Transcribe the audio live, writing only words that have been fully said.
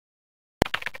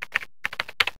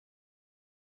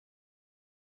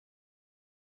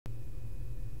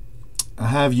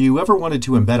Have you ever wanted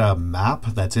to embed a map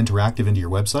that's interactive into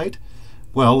your website?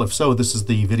 Well, if so, this is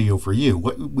the video for you.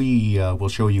 What we will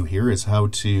show you here is how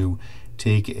to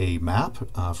take a map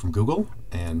from Google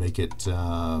and make it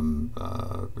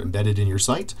embedded in your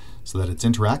site so that it's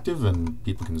interactive and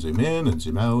people can zoom in and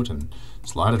zoom out and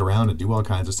slide it around and do all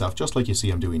kinds of stuff, just like you see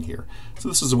I'm doing here. So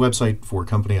this is a website for a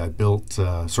company I built,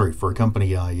 for a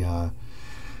company I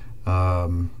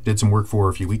did some work for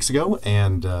a few weeks ago,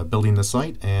 and building the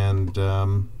site, and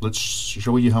let's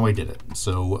show you how I did it.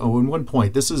 So in one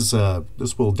point, this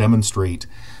will demonstrate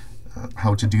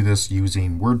how to do this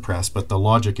using WordPress, but the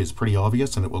logic is pretty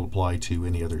obvious and it will apply to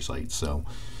any other site. So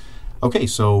okay,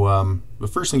 so the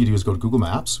first thing you do is go to Google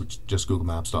Maps, which is just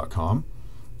googlemaps.com,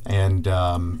 and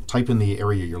type in the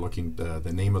area you're looking,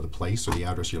 the name of the place or the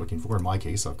address you're looking for. In my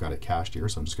case, I've got it cached here,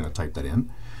 so I'm just going to type that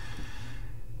in.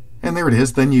 And there it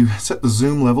is. Then you set the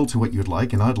zoom level to what you'd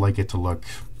like, and I'd like it to look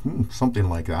something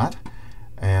like that.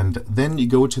 And then you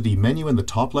go to the menu in the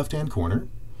top left-hand corner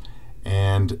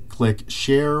and click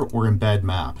Share or Embed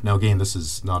Map. Now again, this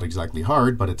is not exactly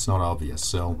hard, but it's not obvious.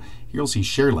 So here you'll see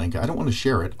Share Link. I don't want to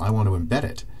share it. I want to embed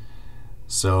it.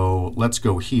 So let's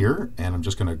go here, and I'm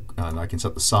just going to, and I can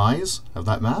set the size of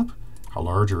that map, how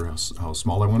large or how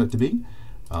small I want it to be.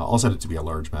 I'll set it to be a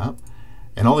large map.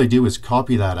 And all I do is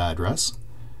copy that address.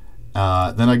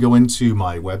 Then I go into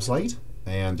my website,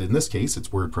 and in this case it's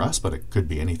WordPress, but it could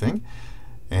be anything.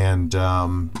 And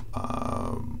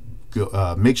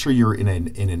make sure you're in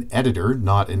an editor,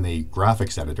 not in a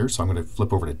graphics editor. So I'm going to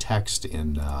flip over to text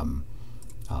in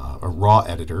a raw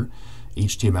editor,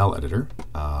 HTML editor.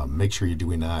 Make sure you're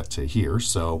doing that here.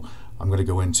 So I'm going to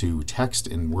go into text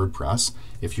in WordPress.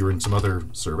 If you're in some other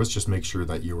service, just make sure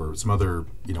that you're some other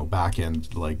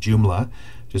backend like Joomla.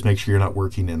 Just make sure you're not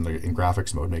working in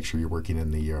graphics mode. Make sure you're working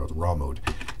in the raw mode.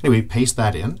 Anyway, paste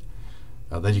that in.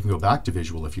 Then you can go back to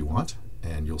visual if you want,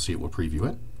 and you'll see it will preview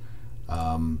it.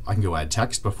 I can go add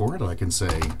text before it. I can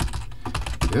say,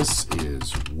 this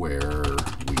is where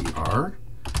we are,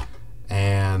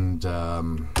 and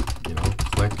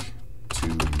click to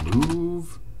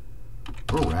move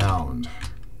around.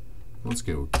 Let's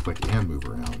go click and move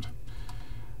around.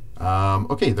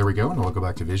 Okay, there we go, and I'll go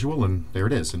back to visual, and there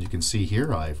it is. And you can see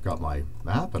here I've got my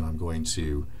map, and I'm going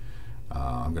to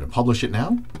publish it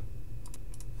now.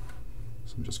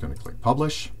 So I'm just going to click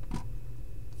publish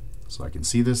so I can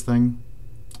see this thing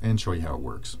and show you how it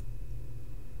works.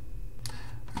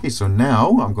 Okay, so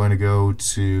now I'm going to go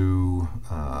to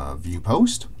view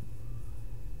post,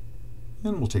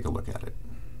 and we'll take a look at it.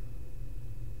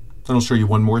 Then I'll show you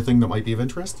one more thing that might be of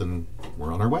interest, and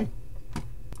we're on our way.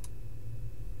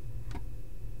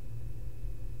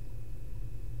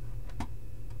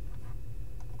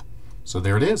 So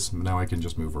there it is. Now I can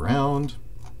just move around.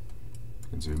 I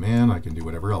can zoom in. I can do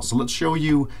whatever else. So let's show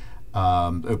you.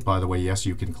 By the way, yes,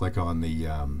 you can click on the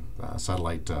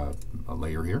satellite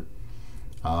layer here.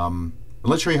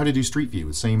 Let's show you how to do Street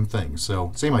View. Same thing.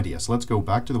 So same idea. So let's go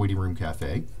back to the Waiting Room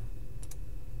Cafe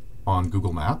on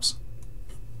Google Maps.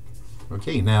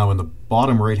 Okay, now in the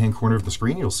bottom right-hand corner of the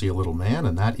screen, you'll see a little man,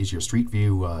 and that is your Street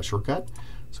View shortcut.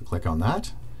 So click on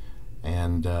that,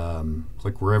 and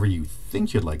click wherever you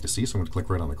think you'd like to see. So I'm going to click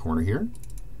right on the corner here.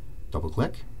 Double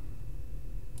click.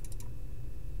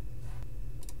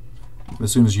 And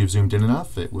as soon as you've zoomed in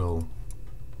enough, it will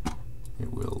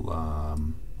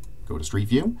go to Street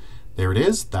View. There it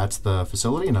is. That's the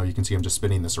facility. Now you can see I'm just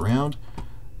spinning this around,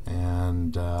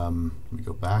 and let me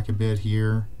go back a bit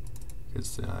here.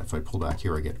 Because if I pull back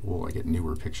here, I get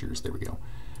newer pictures. There we go.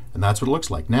 And that's what it looks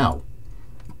like. Now,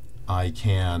 I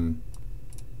can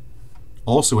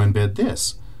also embed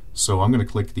this. So I'm going to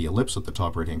click the ellipse at the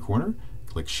top right-hand corner,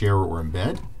 click Share or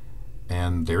Embed,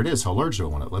 and there it is. How large do I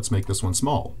want it? Let's make this one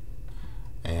small.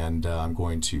 And I'm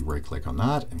going to right-click on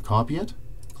that and copy it,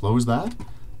 close that.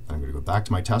 I'm going to go back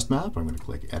to my test map. I'm going to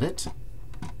click Edit.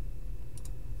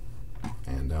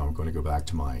 And now I'm going to go back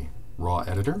to my raw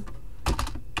editor.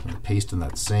 I'm going to paste in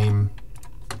that same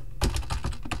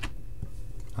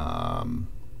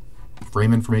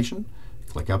frame information,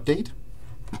 click Update.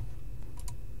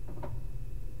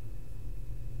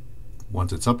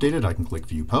 Once it's updated, I can click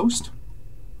View Post,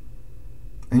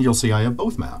 and you'll see I have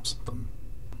both maps.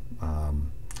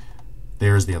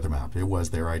 There's the other map. It was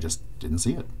there, I just didn't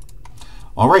see it.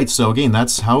 All right, so again,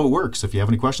 that's how it works. If you have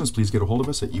any questions, please get a hold of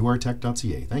us at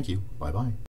urtech.ca. Thank you.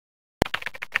 Bye-bye.